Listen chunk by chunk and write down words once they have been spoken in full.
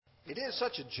It is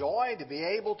such a joy to be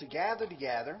able to gather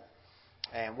together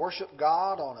and worship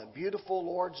God on a beautiful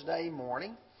Lord's Day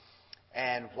morning.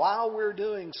 And while we're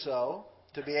doing so,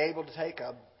 to be able to take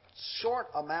a short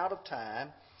amount of time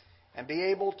and be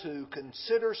able to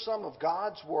consider some of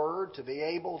God's Word, to be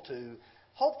able to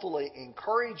hopefully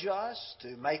encourage us,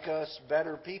 to make us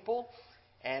better people,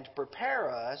 and to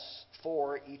prepare us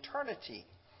for eternity.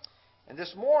 And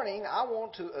this morning, I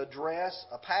want to address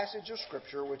a passage of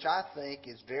Scripture which I think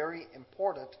is very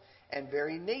important and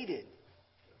very needed.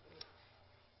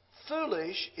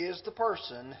 Foolish is the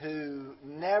person who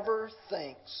never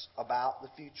thinks about the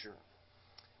future.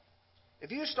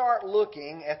 If you start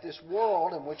looking at this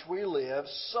world in which we live,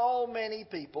 so many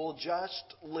people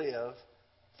just live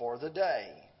for the day.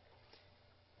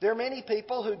 There are many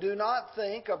people who do not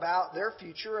think about their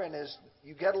future, and as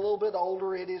you get a little bit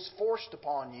older, it is forced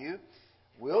upon you.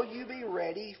 Will you be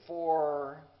ready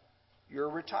for your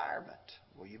retirement?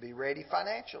 Will you be ready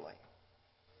financially?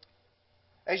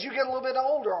 As you get a little bit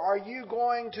older, are you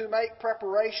going to make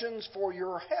preparations for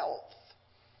your health?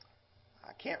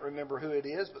 I can't remember who it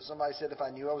is, but somebody said if I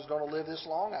knew I was going to live this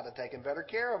long, I'd have taken better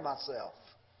care of myself.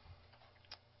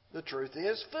 The truth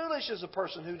is, foolish is a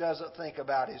person who doesn't think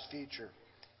about his future.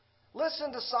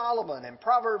 Listen to Solomon in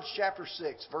Proverbs chapter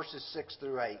 6, verses 6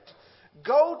 through 8.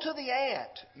 Go to the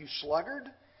ant, you sluggard.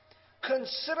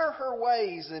 Consider her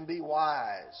ways and be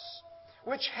wise,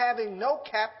 which having no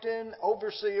captain,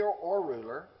 overseer, or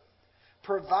ruler,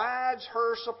 provides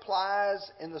her supplies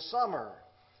in the summer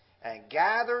and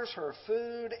gathers her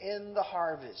food in the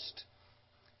harvest.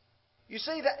 You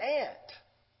see, the ant,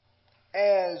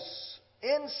 as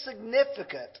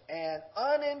insignificant and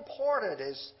unimportant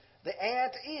as the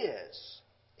ant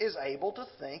is able to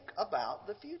think about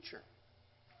the future.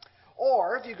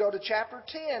 Or if you go to chapter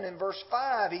 10 in verse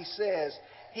 5, he says,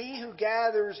 he who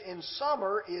gathers in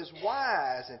summer is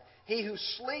wise, and he who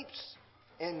sleeps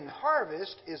in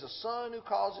harvest is a son who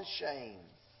causes shame.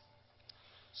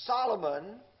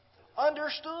 Solomon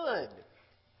understood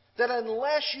that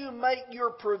unless you make your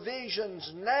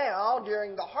provisions now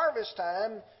during the harvest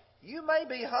time, you may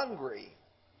be hungry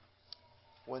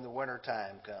when the winter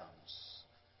time comes.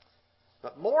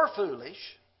 But more foolish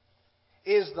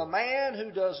is the man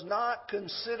who does not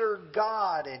consider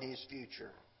God in his future.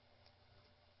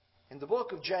 In the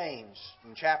book of James,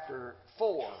 in chapter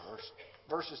 4,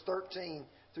 verses 13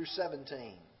 through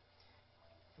 17,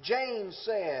 James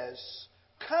says,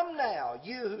 come now,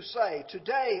 you who say,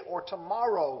 today or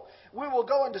tomorrow we will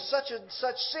go into such and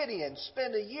such city and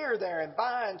spend a year there and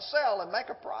buy and sell and make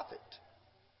a profit.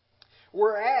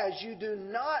 Whereas you do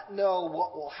not know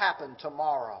what will happen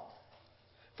tomorrow.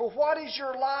 For what is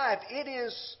your life? It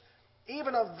is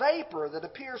even a vapor that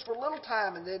appears for a little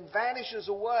time and then vanishes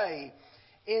away.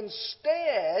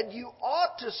 Instead, you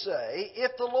ought to say,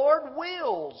 if the Lord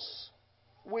wills,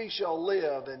 we shall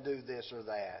live and do this or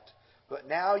that. But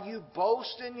now you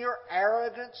boast in your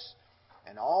arrogance,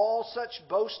 and all such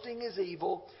boasting is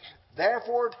evil.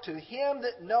 Therefore, to him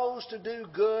that knows to do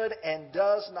good and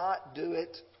does not do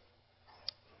it,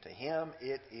 to him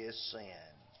it is sin.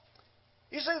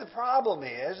 You see, the problem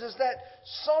is that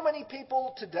so many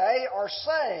people today are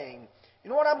saying, you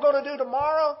know what I'm going to do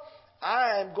tomorrow?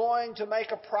 I am going to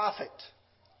make a profit.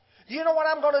 Do you know what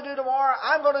I'm going to do tomorrow?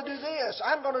 I'm going to do this.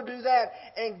 I'm going to do that.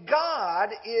 And God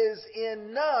is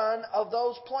in none of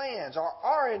those plans, or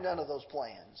are in none of those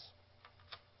plans.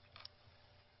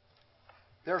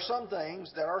 There are some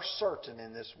things that are certain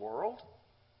in this world.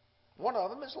 One of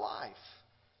them is life.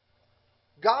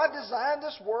 God designed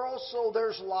this world so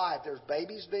there's life. There's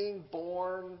babies being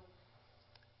born.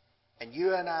 And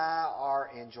you and I are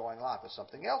enjoying life. But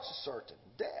something else is certain.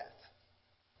 Death.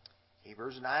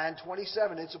 Hebrews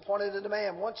 9:27, it's appointed that a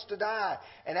man wants to die.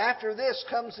 And after this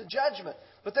comes the judgment.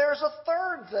 But there's a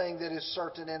third thing that is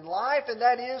certain in life. And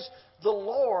that is the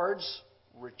Lord's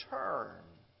return.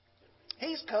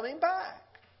 He's coming back.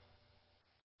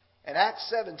 In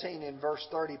Acts 17 in verse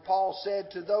 30, Paul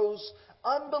said to those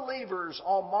unbelievers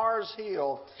on Mars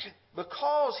Hill,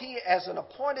 because he has an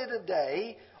appointed a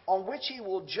day on which he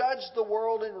will judge the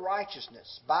world in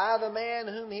righteousness by the man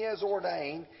whom he has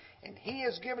ordained, and he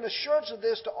has given assurance of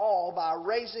this to all by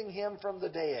raising him from the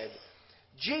dead.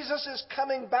 Jesus is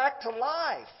coming back to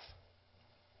life.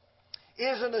 It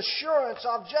is an assurance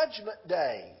of Judgment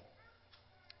Day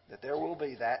that there will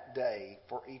be that day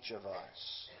for each of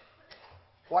us.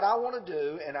 What I want to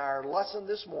do in our lesson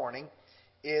this morning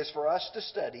is for us to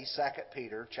study 2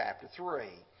 Peter chapter 3.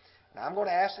 Now I'm going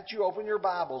to ask that you open your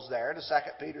Bibles there to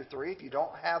 2 Peter 3 if you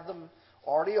don't have them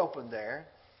already open there.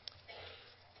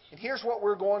 And here's what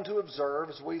we're going to observe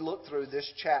as we look through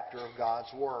this chapter of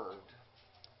God's Word.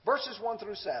 Verses 1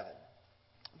 through 7.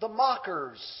 The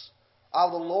mockers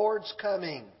of the Lord's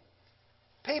coming.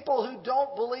 People who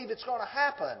don't believe it's going to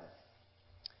happen.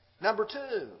 Number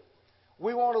 2,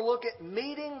 we want to look at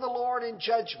meeting the Lord in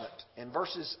judgment in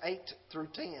verses 8 through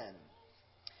 10.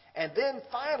 And then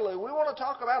finally, we want to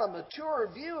talk about a mature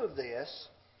view of this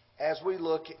as we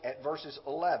look at verses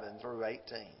 11 through 18.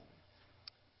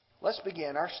 Let's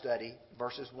begin our study,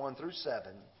 verses 1 through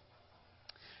 7.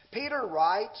 Peter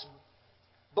writes,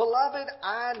 "Beloved,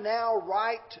 I now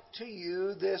write to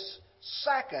you this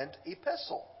second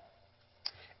epistle,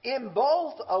 in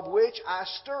both of which I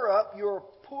stir up your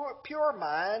pure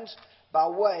minds by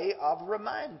way of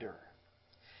reminder,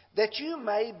 that you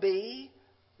may be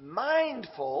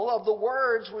mindful of the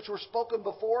words which were spoken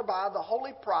before by the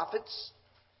holy prophets,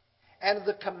 and of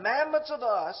the commandments of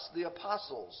us, the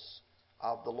apostles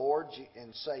of the Lord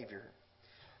and Savior.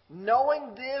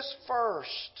 Knowing this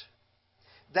first,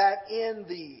 that in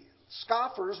the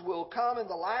scoffers will come in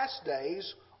the last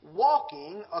days,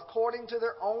 walking according to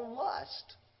their own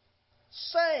lust,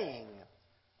 saying,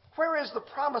 Where is the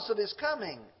promise of His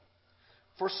coming?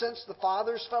 For since the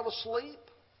fathers fell asleep,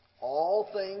 all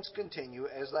things continue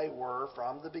as they were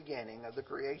from the beginning of the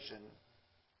creation.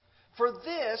 For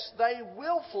this they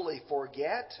willfully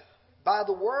forget, by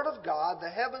the word of God the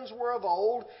heavens were of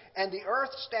old, and the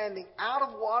earth standing out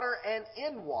of water and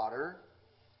in water,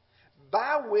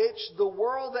 by which the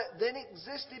world that then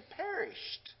existed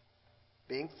perished,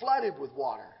 being flooded with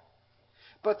water.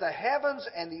 But the heavens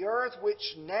and the earth,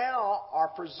 which now are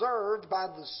preserved by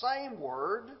the same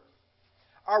word,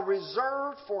 are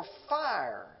reserved for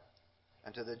fire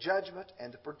unto the judgment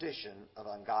and the perdition of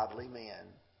ungodly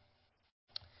men."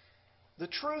 The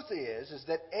truth is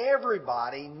that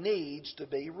everybody needs to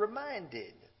be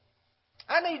reminded.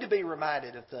 I need to be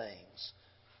reminded of things.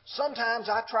 Sometimes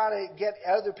I try to get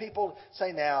other people to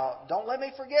say, now, don't let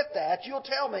me forget that. You'll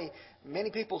tell me.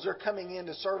 Many people as they're coming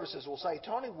into services will say,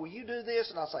 Tony, will you do this?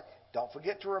 And I'll say, don't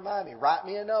forget to remind me. Write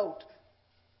me a note.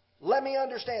 Let me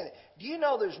understand it. Do you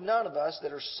know there's none of us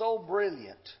that are so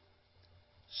brilliant,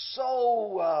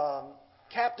 so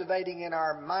captivating in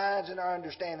our minds and our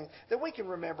understanding that we can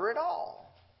remember it all?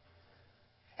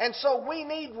 And so we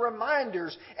need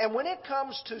reminders. And when it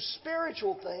comes to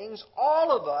spiritual things,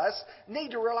 all of us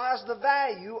need to realize the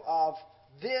value of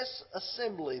this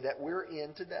assembly that we're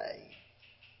in today.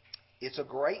 It's a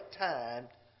great time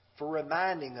for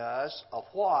reminding us of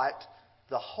what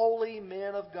the holy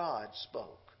men of God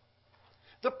spoke.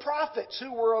 The prophets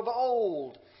who were of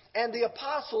old and the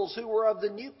apostles who were of the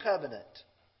new covenant.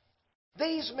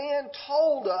 These men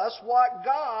told us what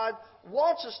God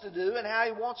wants us to do and how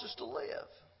He wants us to live.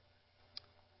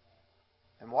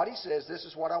 And what He says, this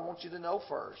is what I want you to know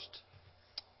first.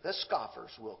 The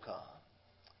scoffers will come.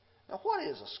 Now, what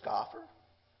is a scoffer?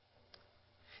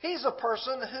 He's a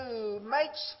person who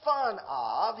makes fun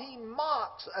of, he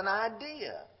mocks an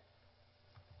idea.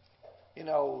 You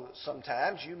know,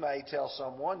 sometimes you may tell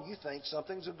someone you think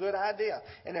something's a good idea,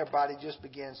 and everybody just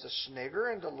begins to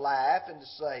snigger and to laugh and to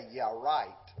say, yeah, right.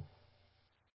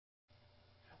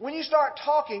 When you start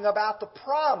talking about the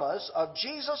promise of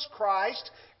Jesus Christ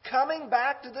coming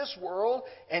back to this world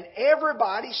and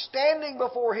everybody standing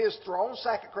before His throne, 2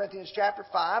 Corinthians chapter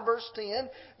 5, verse 10,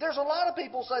 there's a lot of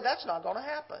people say that's not going to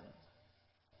happen.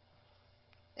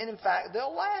 And in fact,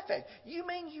 they'll laugh at you. You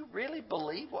mean you really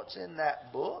believe what's in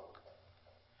that book?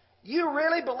 You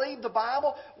really believe the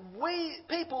Bible?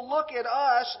 People look at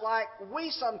us like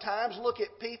we sometimes look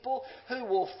at people who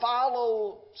will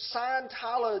follow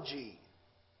Scientology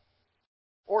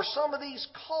or some of these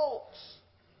cults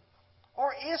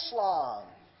or Islam.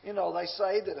 You know, they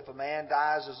say that if a man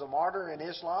dies as a martyr in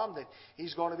Islam, that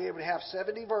he's going to be able to have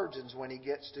 70 virgins when he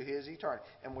gets to his eternity.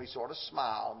 And we sort of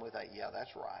smile and we think, yeah,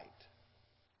 that's right.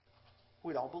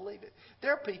 We don't believe it.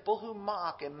 There are people who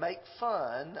mock and make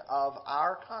fun of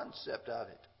our concept of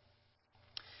it.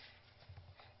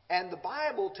 And the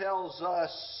Bible tells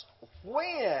us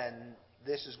when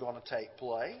this is going to take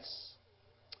place.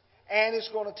 And it's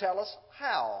going to tell us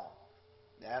how.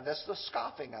 Now, that's the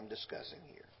scoffing I'm discussing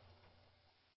here.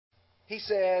 He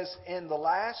says, in the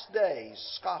last days,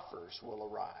 scoffers will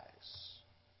arise.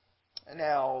 And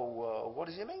now, what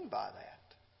does he mean by that?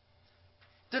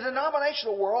 The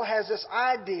denominational world has this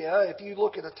idea, if you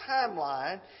look at a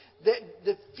timeline, that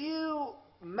the few,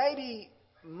 maybe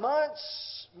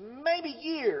months, maybe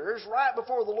years, right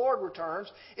before the Lord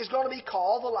returns, is going to be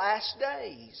called the last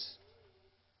days.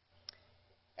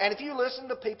 And if you listen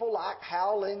to people like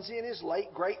Hal Lindsey and his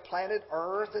late great Planet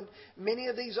Earth and many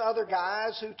of these other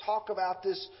guys who talk about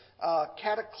this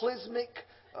cataclysmic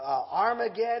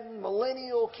Armageddon,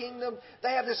 millennial kingdom.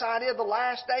 They have this idea the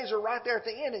last days are right there at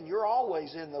the end, and you're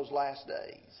always in those last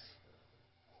days.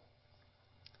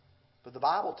 But the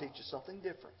Bible teaches something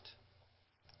different.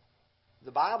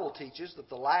 The Bible teaches that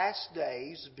the last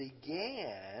days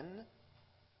began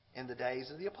in the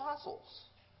days of the apostles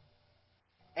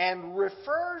and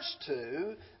refers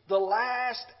to the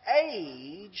last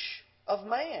age of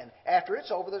man. After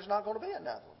it's over, there's not going to be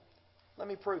another one. Let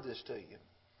me prove this to you.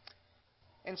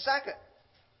 In 2nd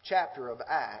chapter of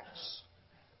Acts,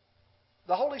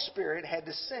 the Holy Spirit had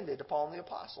descended upon the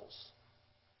apostles.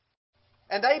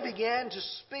 And they began to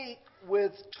speak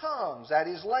with tongues, that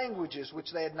is, languages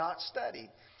which they had not studied.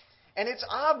 And it's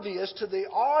obvious to the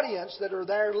audience that are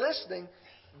there listening,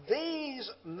 these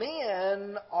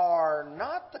men are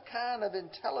not the kind of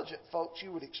intelligent folks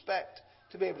you would expect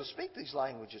to be able to speak these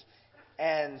languages.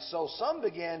 And so some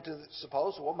began to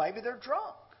suppose, well, maybe they're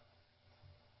drunk.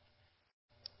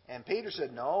 And Peter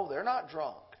said, no, they're not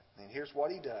drunk. And here's what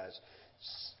he does.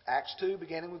 Acts 2,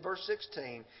 beginning with verse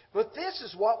 16. But this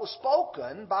is what was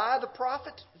spoken by the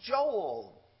prophet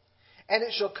Joel. And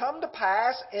it shall come to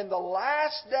pass in the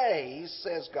last days,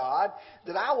 says God,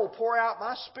 that I will pour out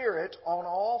my Spirit on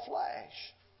all flesh.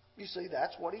 You see,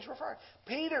 that's what he's referring.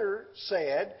 Peter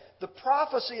said the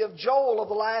prophecy of Joel of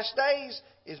the last days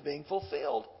is being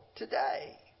fulfilled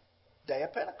today, day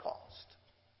of Pentecost.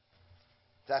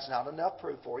 If that's not enough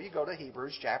proof for you, go to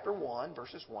Hebrews chapter 1,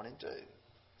 verses 1 and 2.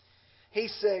 He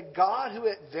said, God, who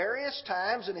at various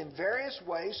times and in various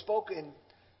ways spoke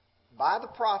by the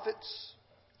prophets,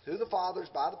 to the fathers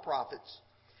by the prophets,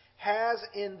 has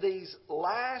in these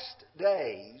last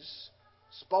days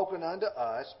spoken unto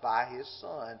us by His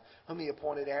Son, whom He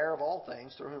appointed heir of all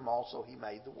things, through whom also He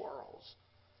made the worlds.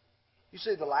 You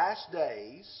see, the last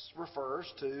days refers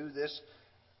to this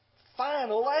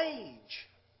final age.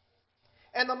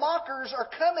 And the mockers are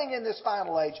coming in this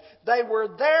final age. They were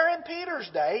there in Peter's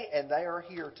day, and they are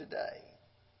here today.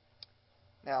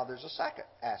 Now, there's a second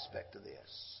aspect to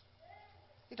this.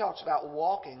 He talks about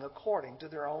walking according to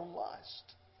their own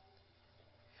lust.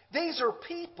 These are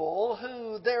people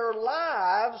who their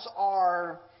lives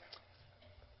are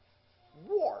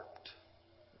warped.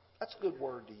 That's a good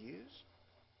word to use.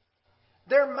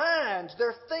 Their minds,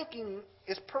 their thinking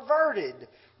is perverted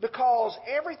because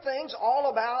everything's all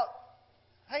about,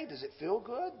 hey, does it feel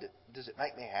good? Does it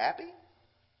make me happy?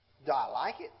 Do I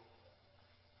like it?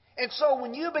 And so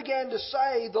when you begin to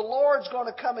say the Lord's going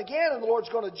to come again and the Lord's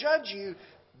going to judge you,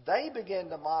 they begin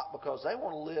to mock because they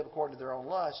want to live according to their own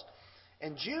lust.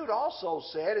 And Jude also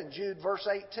said in Jude verse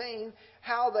 18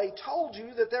 how they told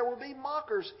you that there would be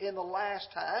mockers in the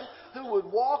last time who would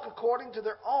walk according to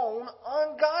their own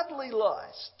ungodly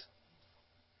lust.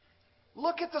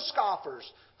 Look at the scoffers.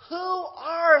 Who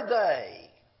are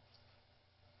they?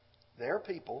 They're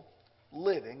people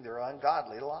living their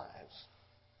ungodly lives.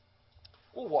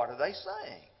 Well, what are they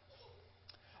saying?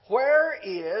 Where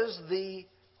is the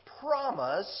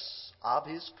promise of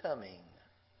His coming?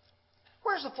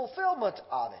 Where's the fulfillment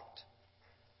of it?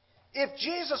 If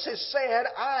Jesus has said,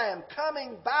 I am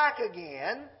coming back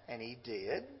again, and He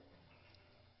did,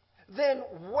 then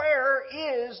where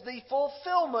is the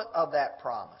fulfillment of that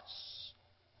promise?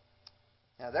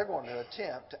 Now, they're going to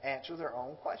attempt to answer their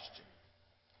own question.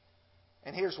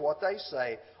 And here's what they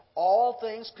say. All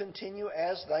things continue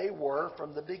as they were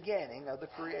from the beginning of the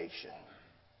creation.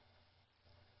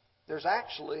 There's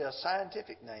actually a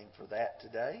scientific name for that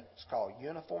today. It's called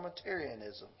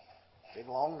uniformitarianism. Big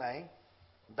long name.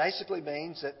 Basically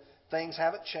means that things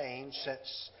haven't changed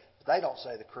since, they don't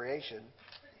say the creation,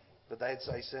 but they'd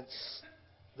say since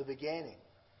the beginning.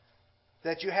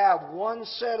 That you have one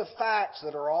set of facts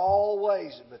that are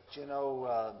always, but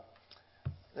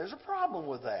there's a problem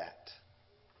with that.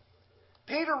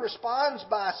 Peter responds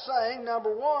by saying,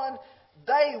 number one,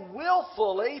 they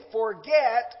willfully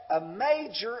forget a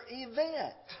major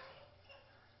event.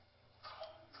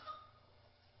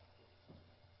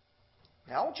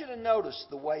 Now, I want you to notice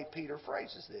the way Peter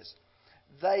phrases this.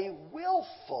 They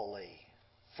willfully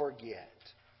forget.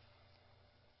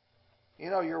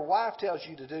 Your wife tells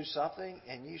you to do something,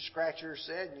 and you scratch your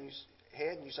head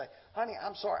and you say, honey,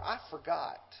 I'm sorry, I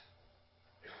forgot.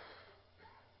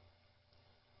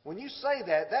 When you say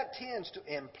that, that tends to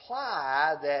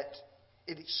imply that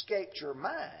it escaped your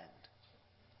mind.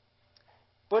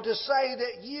 But to say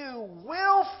that you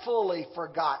willfully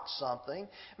forgot something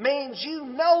means you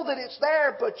know that it's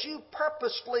there, but you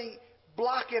purposefully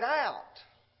block it out.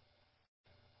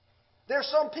 There's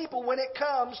some people, when it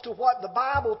comes to what the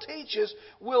Bible teaches,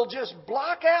 will just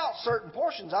block out certain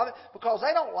portions of it because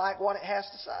they don't like what it has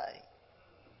to say.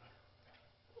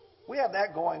 We have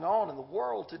that going on in the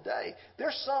world today.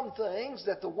 There's some things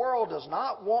that the world does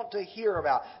not want to hear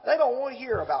about. They don't want to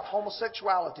hear about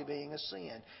homosexuality being a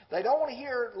sin. They don't want to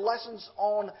hear lessons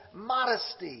on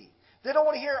modesty. They don't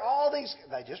want to hear all these.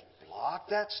 They just block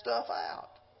that stuff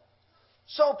out.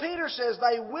 So Peter says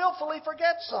they willfully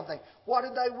forget something. What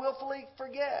did they willfully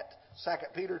forget? 2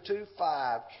 Peter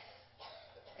 2:5.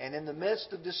 And in the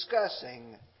midst of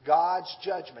discussing God's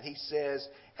judgment, he says,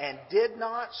 and did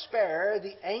not spare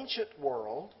the ancient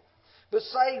world, but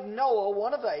saved Noah,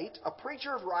 one of 8, a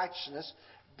preacher of righteousness,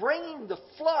 bringing the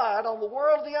flood on the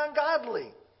world of the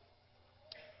ungodly.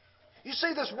 You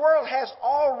see, this world has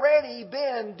already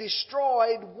been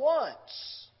destroyed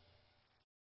once.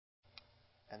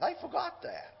 And they forgot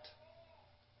that.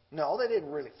 No, they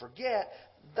didn't really forget.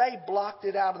 They blocked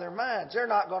it out of their minds. They're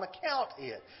not going to count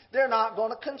it. They're not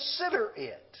going to consider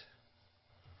it.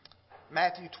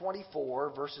 Matthew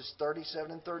 24, verses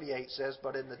 37 and 38 says,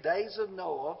 But in the days of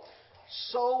Noah,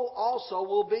 so also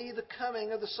will be the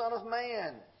coming of the Son of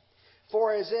Man.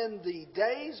 For as in the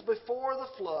days before the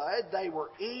flood, they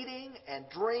were eating and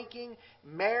drinking,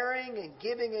 marrying and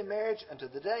giving in marriage until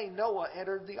the day Noah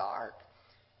entered the ark.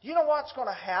 You know what's going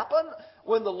to happen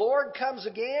when the Lord comes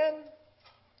again?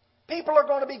 People are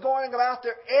going to be going about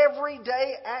their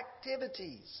everyday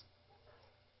activities.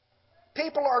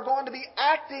 People are going to be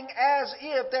acting as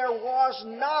if there was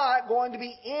not going to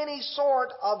be any sort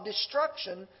of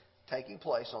destruction taking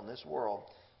place on this world.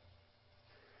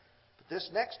 But this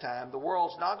next time, the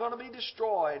world's not going to be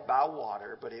destroyed by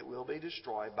water, but it will be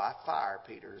destroyed by fire,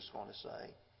 Peter is going to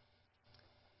say.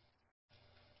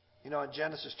 You know, in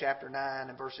Genesis chapter 9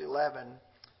 and verse 11,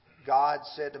 God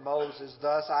said to Moses,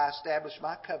 Thus I establish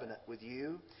my covenant with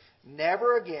you.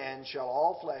 Never again shall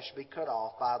all flesh be cut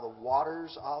off by the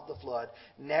waters of the flood.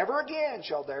 Never again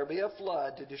shall there be a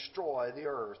flood to destroy the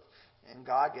earth. And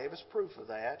God gave us proof of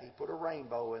that. He put a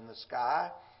rainbow in the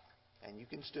sky. And you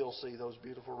can still see those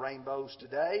beautiful rainbows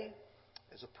today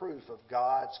as a proof of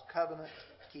God's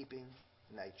covenant-keeping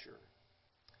nature.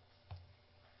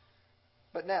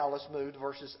 But now let's move to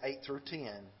verses 8 through 10.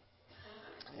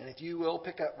 And if you will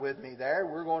pick up with me there,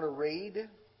 we're going to read,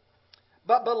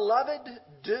 But beloved,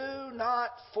 do not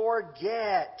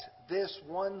forget this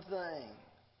one thing,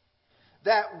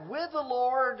 that with the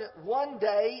Lord 1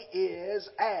 day is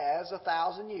as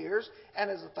 1,000 years,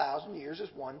 and as 1,000 years is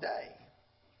 1 day.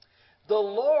 The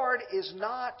Lord is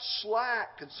not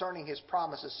slack concerning His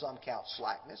promises, some count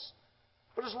slackness,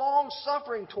 but is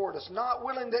long-suffering toward us, not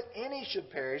willing that any should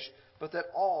perish, but that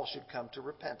all should come to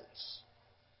repentance.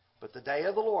 But the day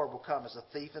of the Lord will come as a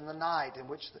thief in the night, in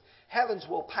which the heavens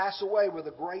will pass away with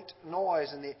a great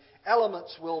noise, and the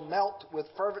elements will melt with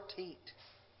fervent heat,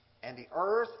 and the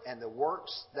earth and the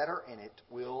works that are in it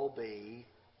will be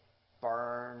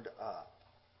burned up.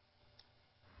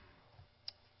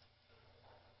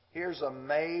 Here's a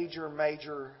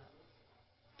major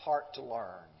part to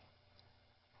learn.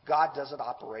 God doesn't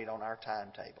operate on our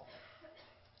timetable.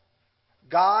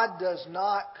 God does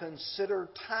not consider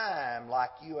time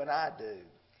like you and I do.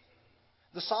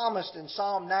 The psalmist in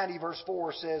Psalm 90 verse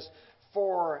 4 says,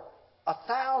 For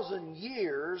 1,000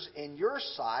 years in your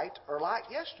sight are like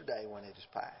yesterday when it is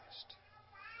past,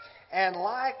 and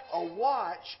like a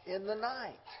watch in the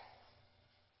night.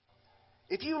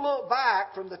 If you look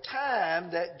back from the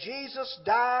time that Jesus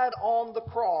died on the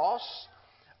cross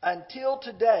until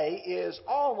today is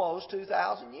almost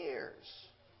 2,000 years.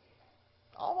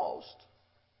 Almost.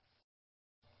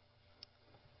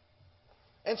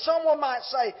 And someone might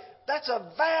say, that's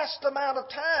a vast amount of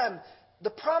time.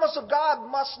 The promise of God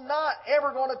must not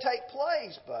ever going to take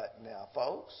place. But now,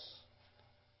 folks,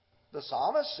 the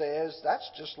psalmist says that's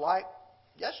just like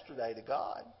yesterday to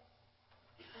God.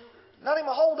 Not even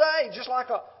a whole day, just like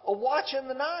a watch in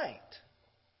the night.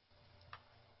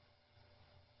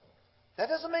 That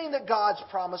doesn't mean that God's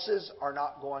promises are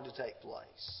not going to take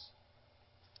place.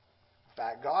 In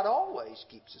fact, God always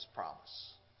keeps His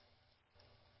promise.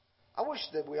 I wish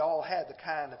that we all had the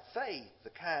kind of faith, the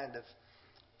kind of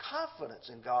confidence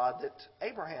in God that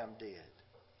Abraham did.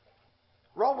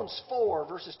 Romans 4,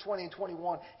 verses 20 and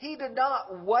 21, he did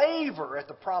not waver at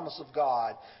the promise of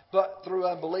God, but through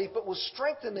unbelief, but was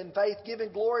strengthened in faith,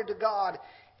 giving glory to God,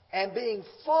 and being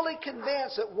fully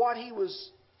convinced that what he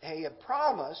had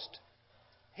promised,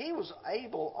 he was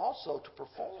able also to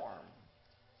perform.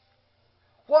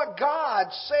 What God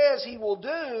says He will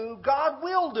do, God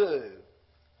will do.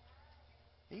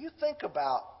 You think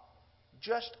about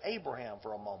just Abraham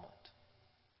for a moment.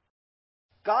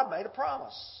 God made a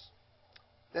promise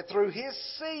that through his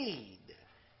seed,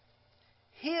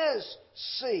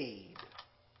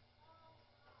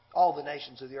 all the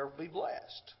nations of the earth will be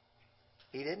blessed.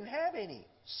 He didn't have any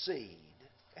seed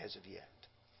as of yet.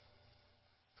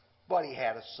 But he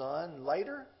had a son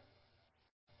later.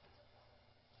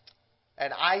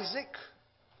 And Isaac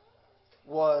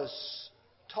was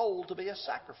told to be a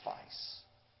sacrifice.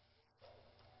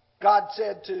 God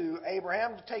said to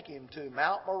Abraham to take him to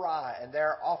Mount Moriah and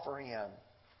there offer him.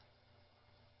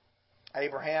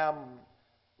 Abraham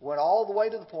went all the way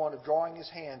to the point of drawing his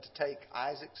hand to take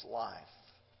Isaac's life.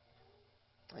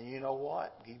 And you know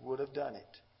what? He would have done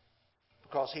it.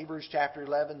 Because Hebrews chapter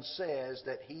 11 says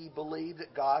that he believed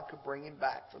that God could bring him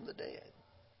back from the dead.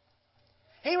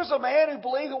 He was a man who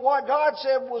believed that what God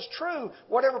said was true.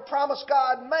 Whatever promise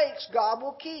God makes, God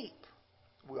will keep.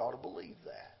 We ought to believe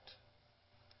that.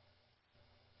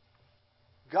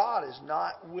 God is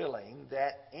not willing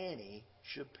that any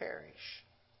should perish.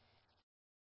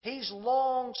 He's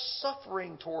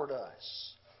long-suffering toward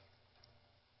us.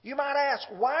 You might ask,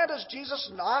 why does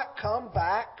Jesus not come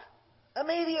back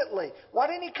immediately? Why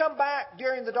didn't He come back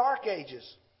during the Dark Ages?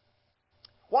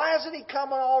 Why isn't He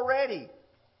coming already?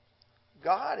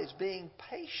 God is being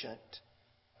patient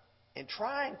in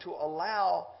trying to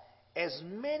allow as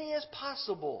many as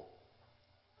possible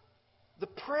the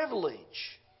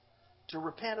privilege to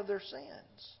repent of their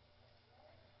sins.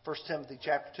 1 Timothy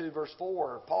chapter 2, verse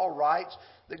 4, Paul writes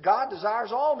that God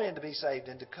desires all men to be saved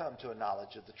and to come to a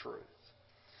knowledge of the truth.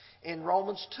 In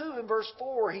Romans 2 and verse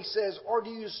 4, he says, or do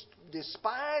you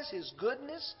despise His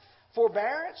goodness,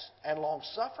 forbearance, and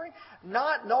long-suffering,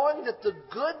 not knowing that the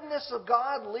goodness of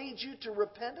God leads you to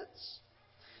repentance?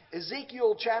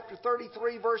 Ezekiel chapter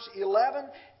 33, verse 11,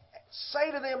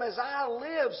 say to them, as I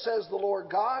live, says the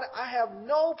Lord God, I have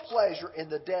no pleasure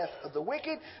in the death of the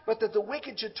wicked, but that the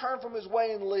wicked should turn from his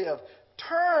way and live.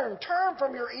 Turn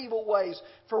from your evil ways,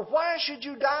 for why should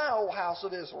you die, O house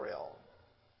of Israel?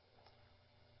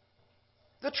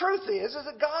 The truth is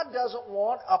that God doesn't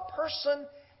want a person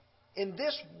in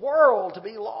this world to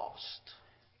be lost.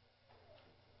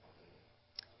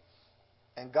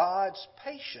 And God's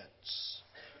patience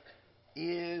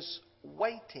is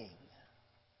waiting.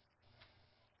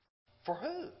 For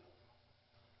who?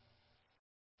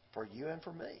 For you and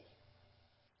for me.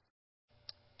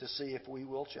 To see if we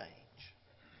will change.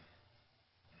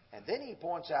 And then he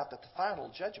points out that the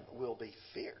final judgment will be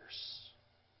fierce.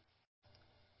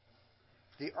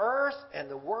 The earth and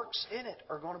the works in it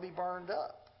are going to be burned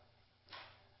up.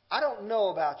 I don't know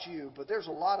about you, but there's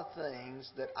a lot of things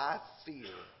that I fear.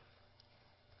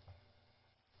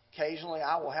 Occasionally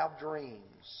I will have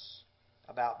dreams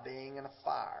about being in a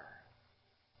fire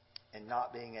and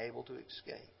not being able to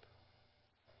escape.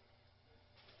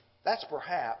 That's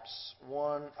perhaps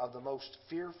one of the most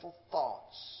fearful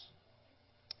thoughts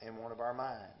in one of our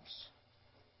minds.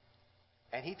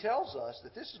 And he tells us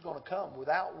that this is going to come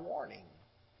without warning.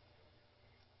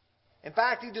 In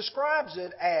fact, he describes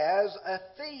it as a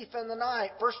thief in the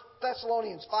night. 1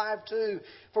 Thessalonians 5:2.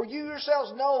 For you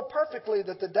yourselves know perfectly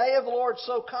that the day of the Lord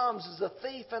so comes as a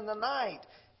thief in the night.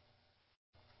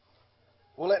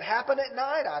 Will it happen at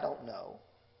night? I don't know.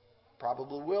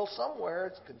 Probably will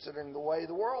somewhere, considering the way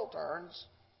the world turns.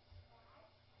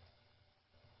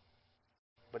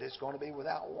 But it's going to be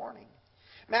without warning.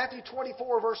 Matthew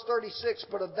 24, verse 36,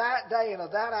 but of that day and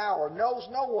of that hour knows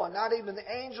no one, not even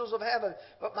the angels of heaven,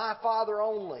 but my Father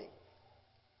only.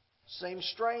 Seems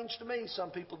strange to me some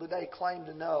people today claim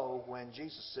to know when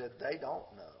Jesus said they don't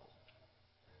know.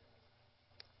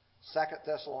 2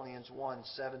 Thessalonians 1,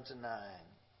 7-9.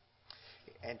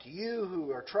 And to you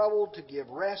who are troubled, to give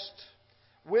rest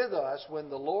with us when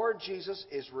the Lord Jesus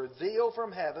is revealed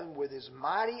from heaven with His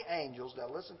mighty angels. Now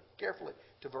listen carefully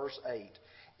to verse 8.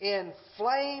 In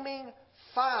flaming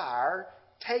fire,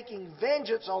 taking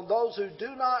vengeance on those who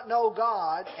do not know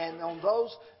God and on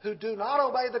those who do not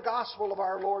obey the gospel of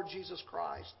our Lord Jesus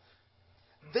Christ.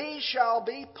 These shall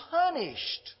be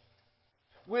punished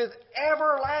with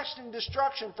everlasting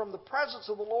destruction from the presence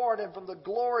of the Lord and from the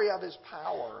glory of His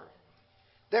power.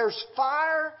 There's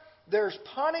fire, there's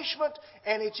punishment,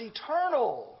 and it's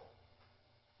eternal.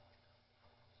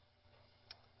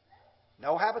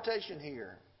 No habitation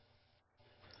here.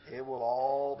 It will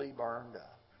all be burned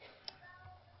up.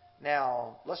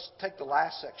 Now, let's take the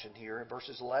last section here in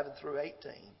verses 11 through 18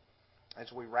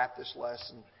 as we wrap this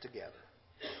lesson together.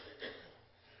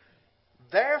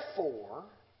 Therefore,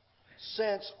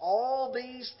 since all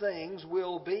these things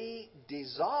will be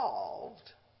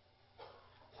dissolved,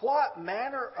 what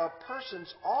manner of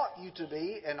persons ought you to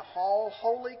be in all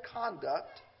holy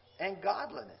conduct and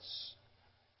godliness,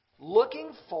 looking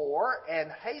for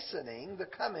and hastening the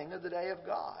coming of the day of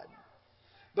God?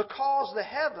 Because the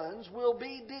heavens will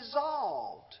be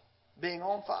dissolved, being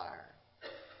on fire,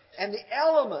 and the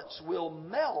elements will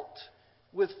melt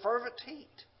with fervent heat.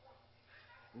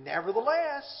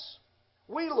 Nevertheless,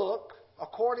 we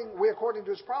according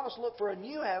to His promise, look for a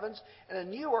new heavens and a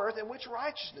new earth in which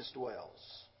righteousness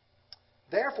dwells.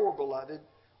 Therefore, beloved,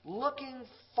 looking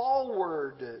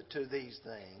forward to these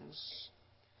things,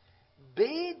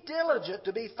 be diligent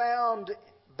to be found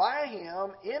by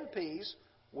Him in peace,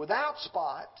 without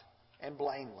spot, and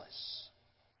blameless.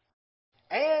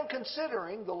 And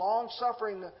considering the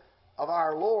long-suffering of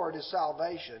our Lord His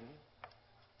salvation,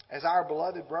 as our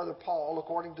beloved brother Paul,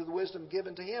 according to the wisdom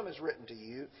given to him, has written to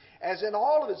you, as in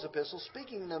all of his epistles,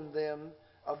 speaking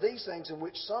of these things in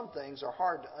which some things are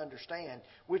hard to understand,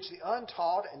 which the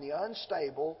untaught and the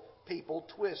unstable people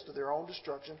twist to their own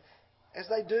destruction, as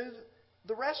they do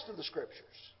the rest of the Scriptures.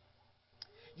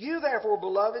 You therefore,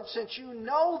 beloved, since you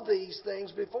know these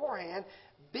things beforehand,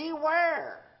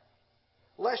 beware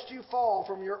lest you fall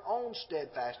from your own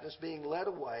steadfastness, being led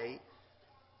away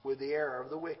with the error of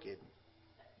the wicked.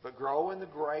 But grow in the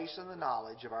grace and the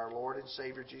knowledge of our Lord and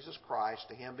Savior Jesus Christ.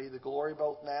 To Him be the glory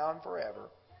both now and forever.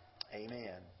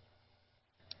 Amen.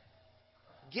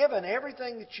 Given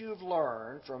everything that you've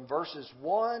learned from verses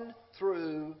 1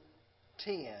 through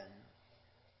 10,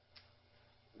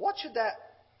 what should that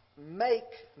make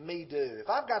me do? If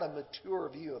I've got a mature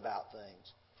view about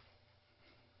things.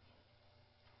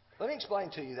 Let me explain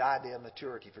to you the idea of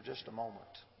maturity for just a moment.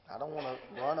 I don't want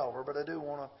to run over, but I do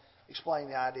want to explain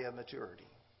the idea of maturity.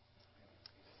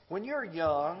 When you're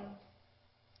young,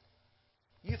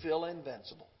 you feel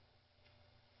invincible.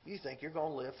 You think you're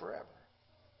going to live forever.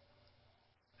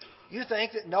 You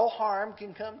think that no harm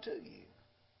can come to you.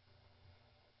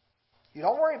 You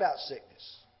don't worry about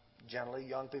sickness. Generally,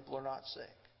 young people are not sick.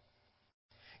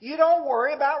 You don't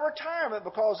worry about retirement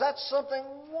because that's something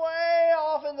way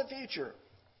off in the future.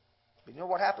 But you know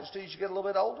what happens to you as you get a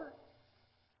little bit older?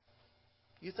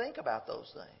 You think about those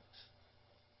things.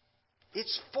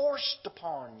 It's forced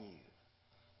upon you.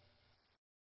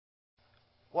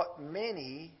 What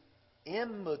many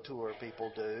immature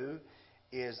people do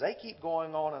is they keep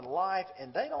going on in life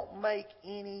and they don't make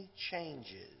any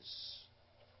changes,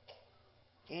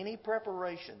 any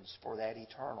preparations for that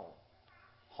eternal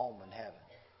home in heaven.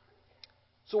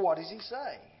 So what does he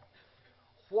say?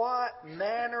 What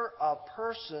manner of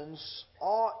persons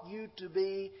ought you to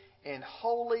be in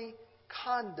holy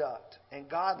conduct and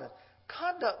godliness?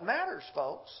 Conduct matters,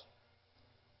 folks.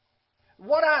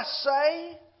 What I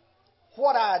say,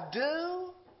 what I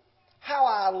do, how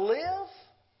I live,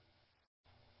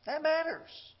 that matters.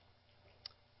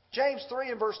 James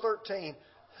 3 and verse 13.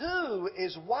 Who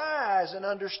is wise and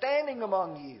understanding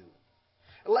among you?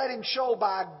 Let him show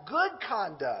by good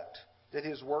conduct that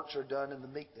his works are done in the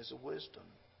meekness of wisdom.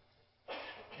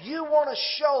 You want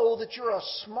to show that you're a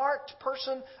smart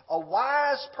person, a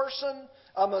wise person,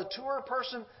 a mature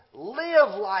person.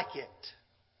 Live like it.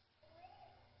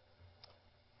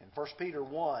 In 1 Peter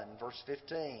 1, verse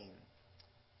 15,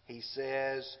 he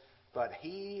says, but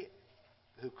he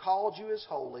who called you is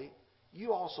holy,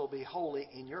 you also be holy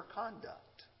in your conduct.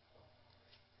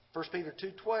 1 Peter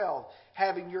 2:12,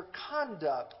 having your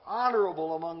conduct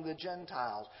honorable among the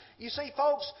Gentiles. You see,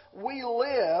 folks, we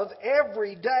live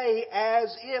every day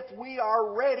as if we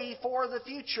are ready for the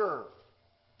future,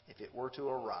 if it were to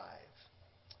arrive.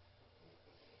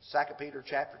 2 Peter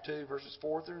chapter 2, verses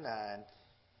 4 through 9.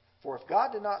 For if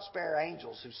God did not spare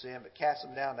angels who sinned, but cast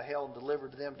them down to hell and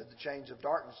delivered them to the chains of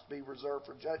darkness to be reserved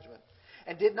for judgment,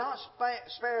 and did not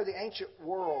spare the ancient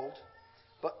world,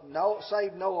 but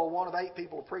saved Noah, one of 8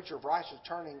 people, a preacher of righteousness,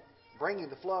 bringing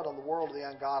the flood on the world of the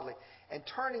ungodly, and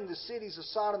turning the cities of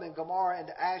Sodom and Gomorrah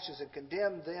into ashes, and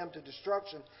condemned them to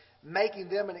destruction, making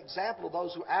them an example of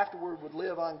those who afterward would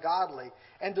live ungodly,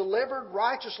 and delivered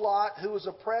righteous Lot, who was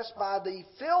oppressed by the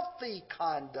filthy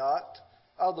conduct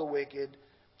of the wicked.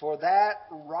 For that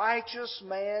righteous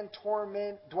man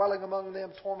dwelling among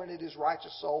them tormented his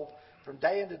righteous soul from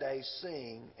day unto day,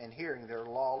 seeing and hearing their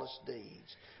lawless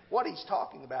deeds. What he's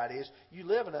talking about is, you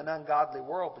live in an ungodly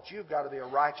world, but you've got to be a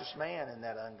righteous man in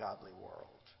that ungodly world.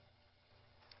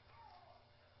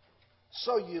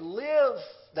 So you live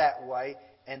that way,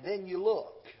 and then you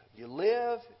look. You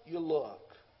live, you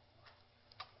look.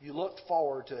 You look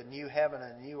forward to a new heaven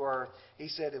and a new earth, he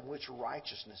said, in which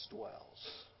righteousness dwells.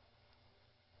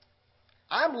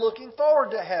 I'm looking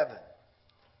forward to heaven,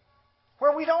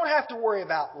 where we don't have to worry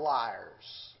about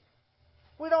liars.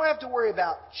 We don't have to worry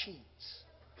about cheats.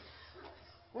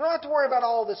 We don't have to worry about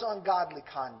all this ungodly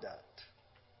conduct.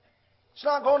 It's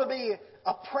not going to be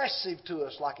oppressive to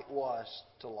us like it was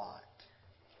to Lot.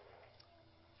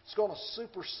 It's going to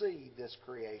supersede this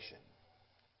creation.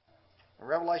 In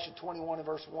Revelation 21 and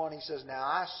verse 1, He says, "Now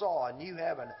I saw a new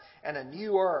heaven and a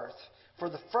new earth. For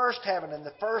the first heaven and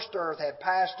the first earth had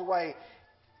passed away,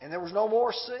 and there was no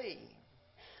more sea."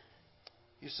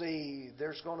 You see,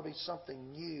 there's going to be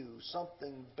something new,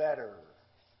 something better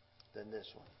than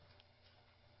this one.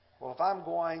 Well, if I'm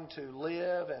going to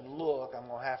live and look, I'm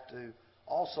going to have to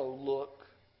also look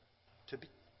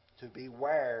to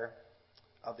beware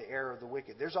of the error of the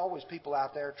wicked. There's always people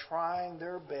out there trying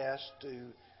their best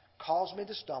to cause me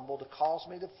to stumble, to cause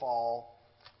me to fall.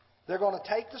 They're going to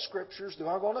take the Scriptures,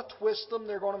 they're going to twist them,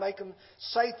 they're going to make them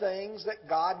say things that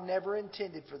God never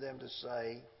intended for them to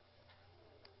say.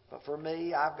 But for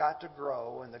me, I've got to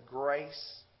grow in the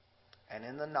grace and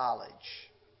in the knowledge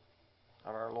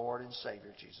of our Lord and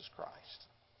Savior, Jesus Christ.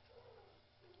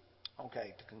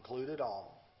 Okay, to conclude it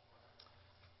all,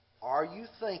 are you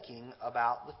thinking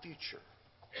about the future?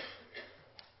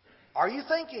 Are you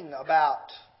thinking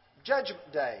about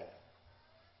Judgment Day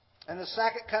and the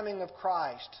second coming of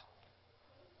Christ?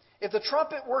 If the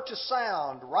trumpet were to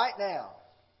sound right now,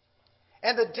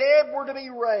 and the dead were to be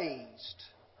raised,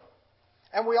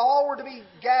 and we all were to be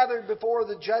gathered before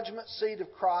the judgment seat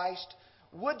of Christ,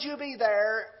 would you be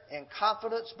there in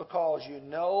confidence because you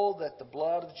know that the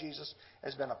blood of Jesus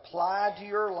has been applied to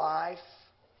your life,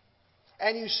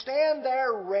 and you stand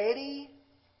there ready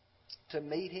to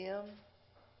meet Him,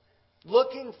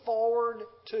 looking forward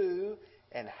to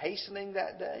and hastening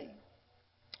that day?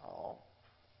 Oh,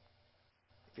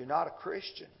 if you're not a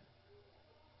Christian,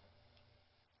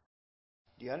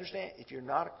 do you understand? If you're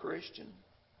not a Christian,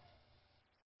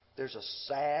 there's a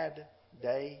sad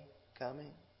day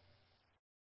coming.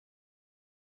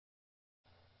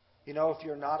 You know, if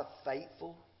you're not a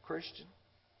faithful Christian,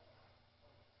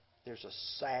 there's a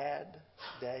sad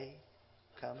day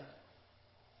coming.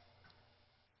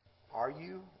 Are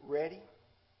you ready?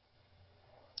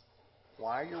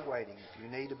 While you're waiting, if you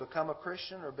need to become a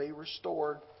Christian or be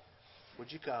restored,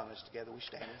 would you come as together we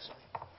stand and sing?